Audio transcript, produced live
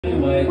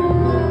Anyway,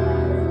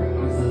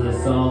 this is a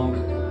song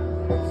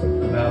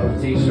about the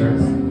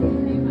t-shirts.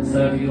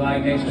 So if you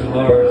like extra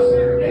large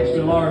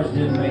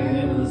didn't make it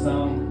into the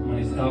song when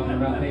he's talking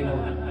about people.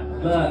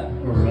 But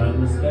we're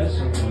running a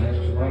special on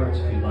extra large.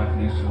 If you like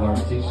an extra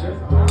large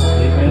t-shirt,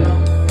 leave it.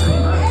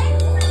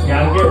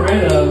 Gotta get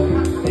rid of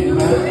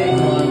anybody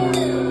needs one.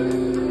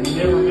 He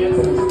never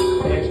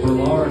mentions extra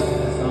large in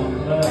the song,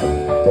 but I got to get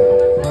rid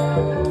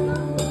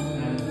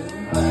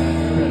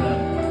of it.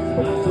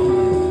 Tonight's on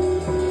it.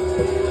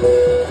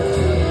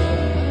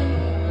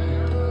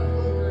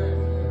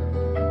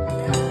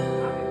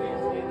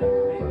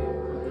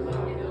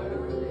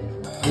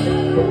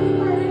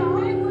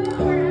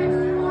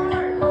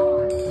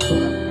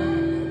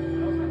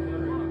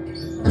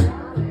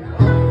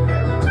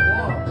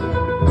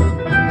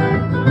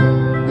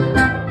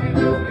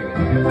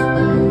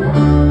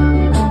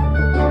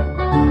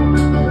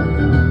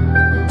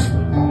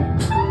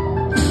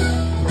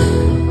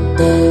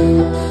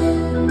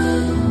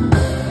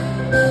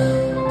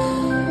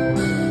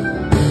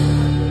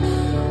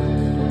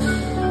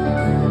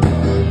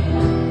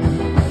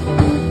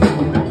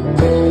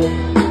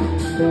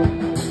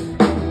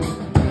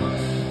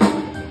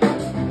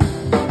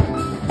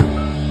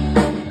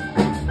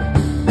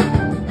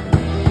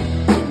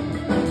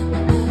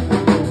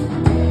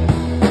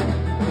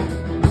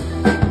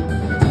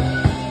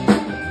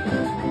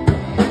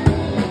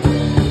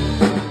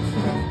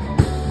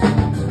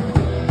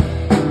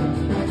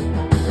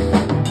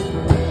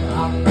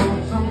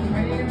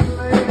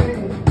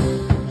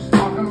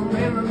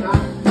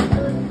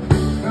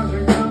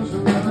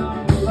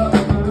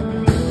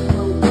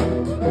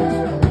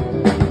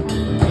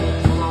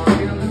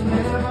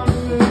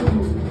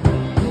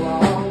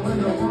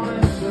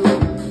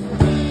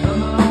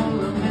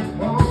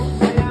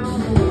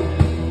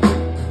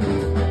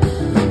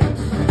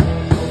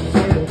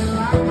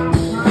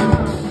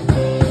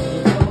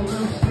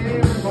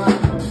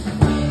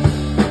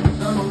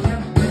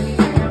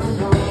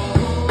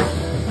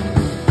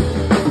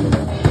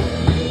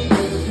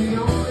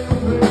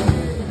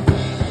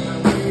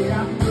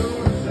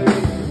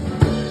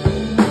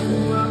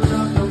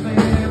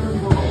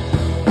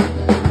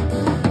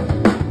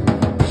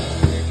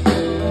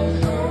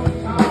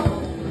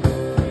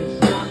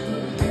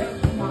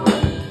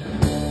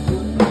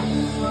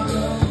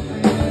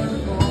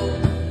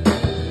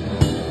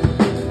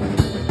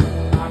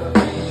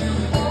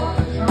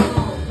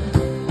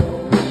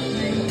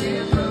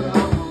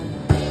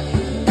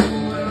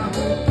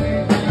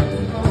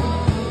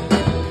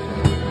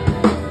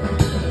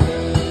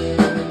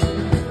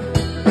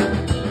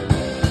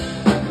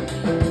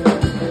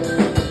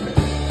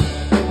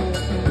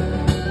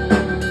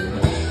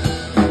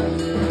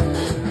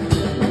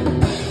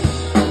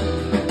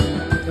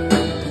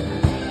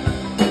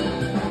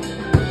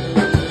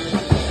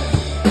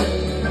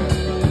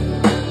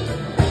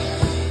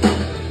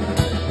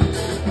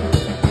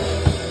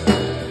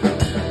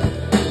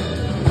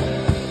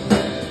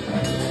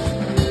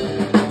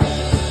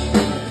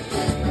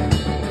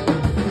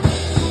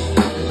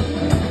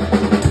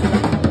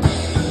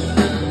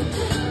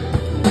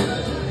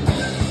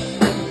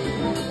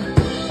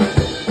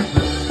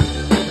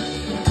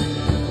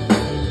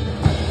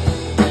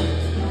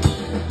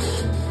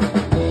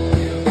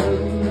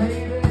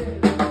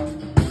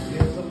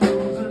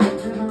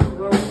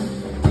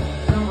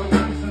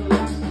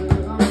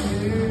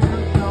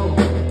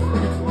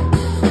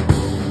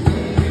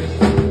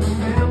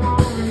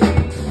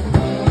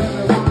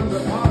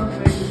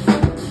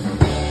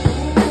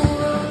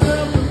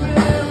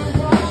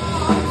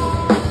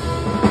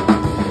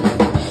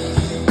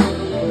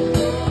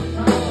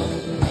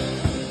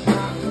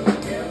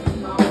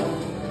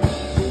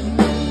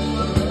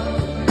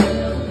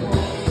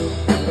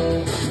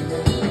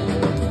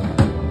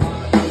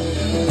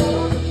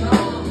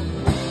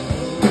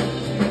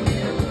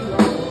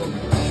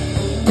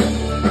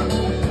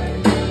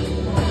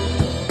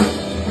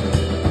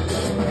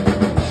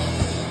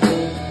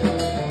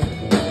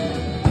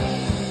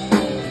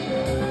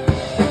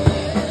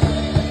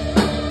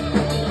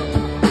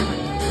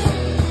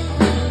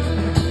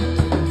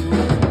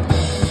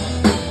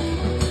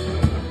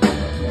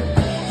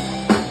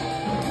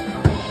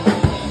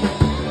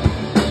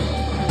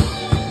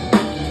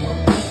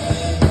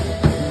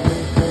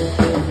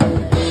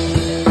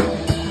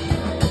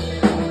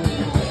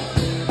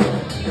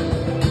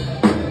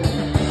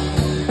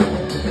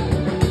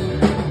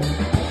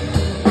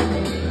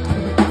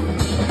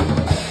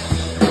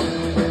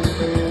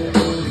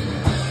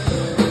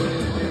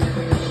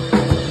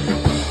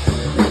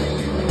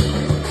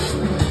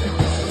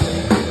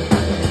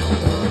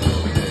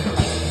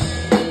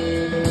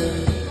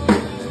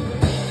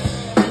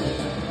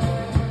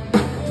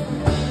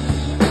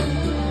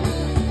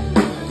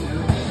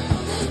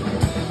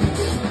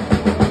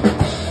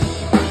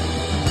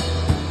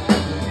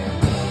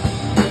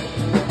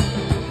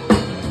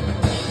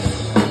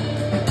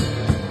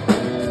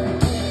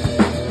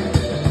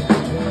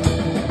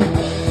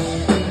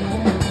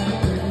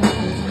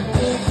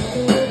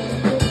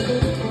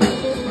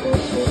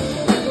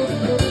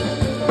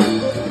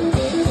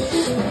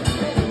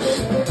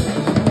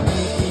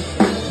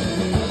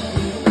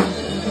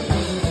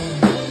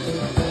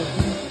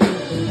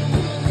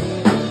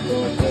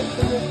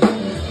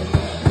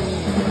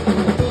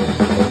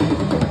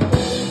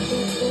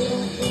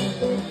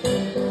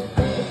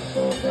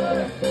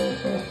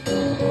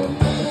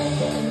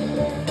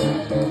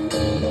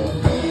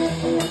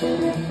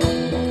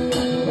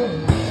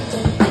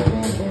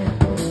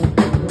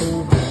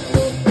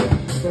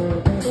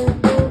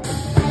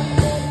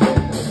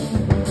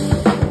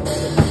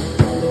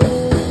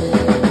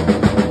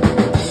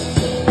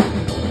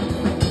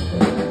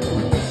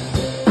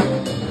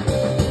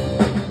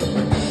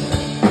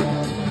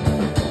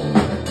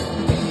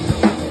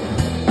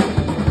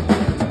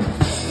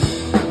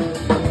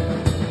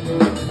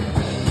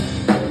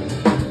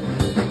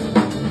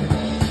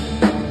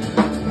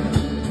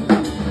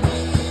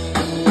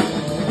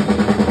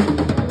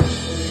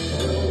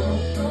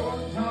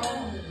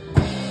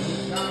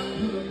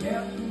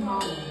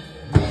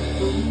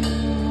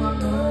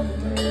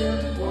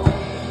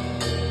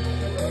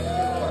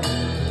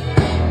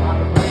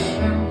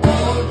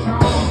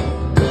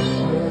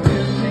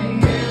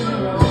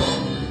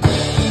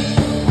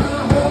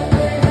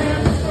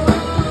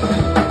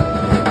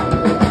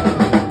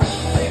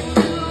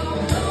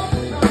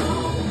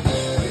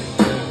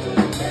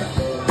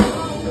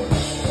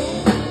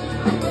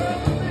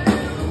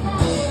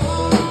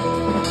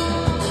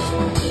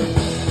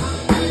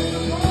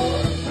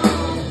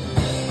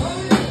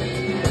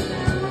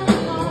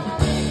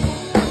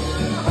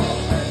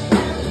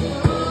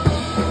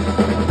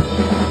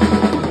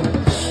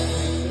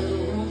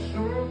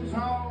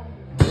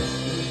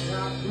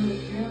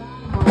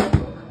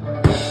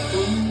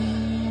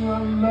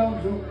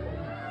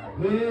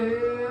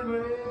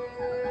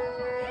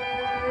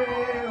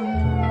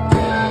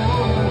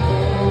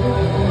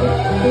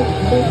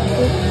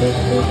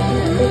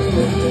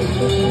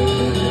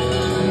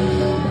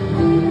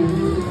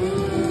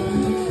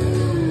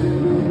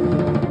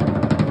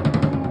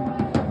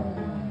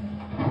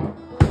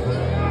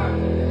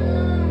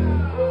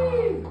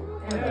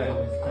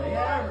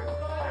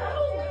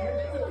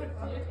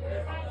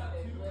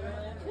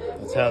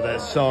 That's how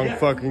that song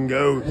fucking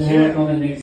goes. We'll work on the next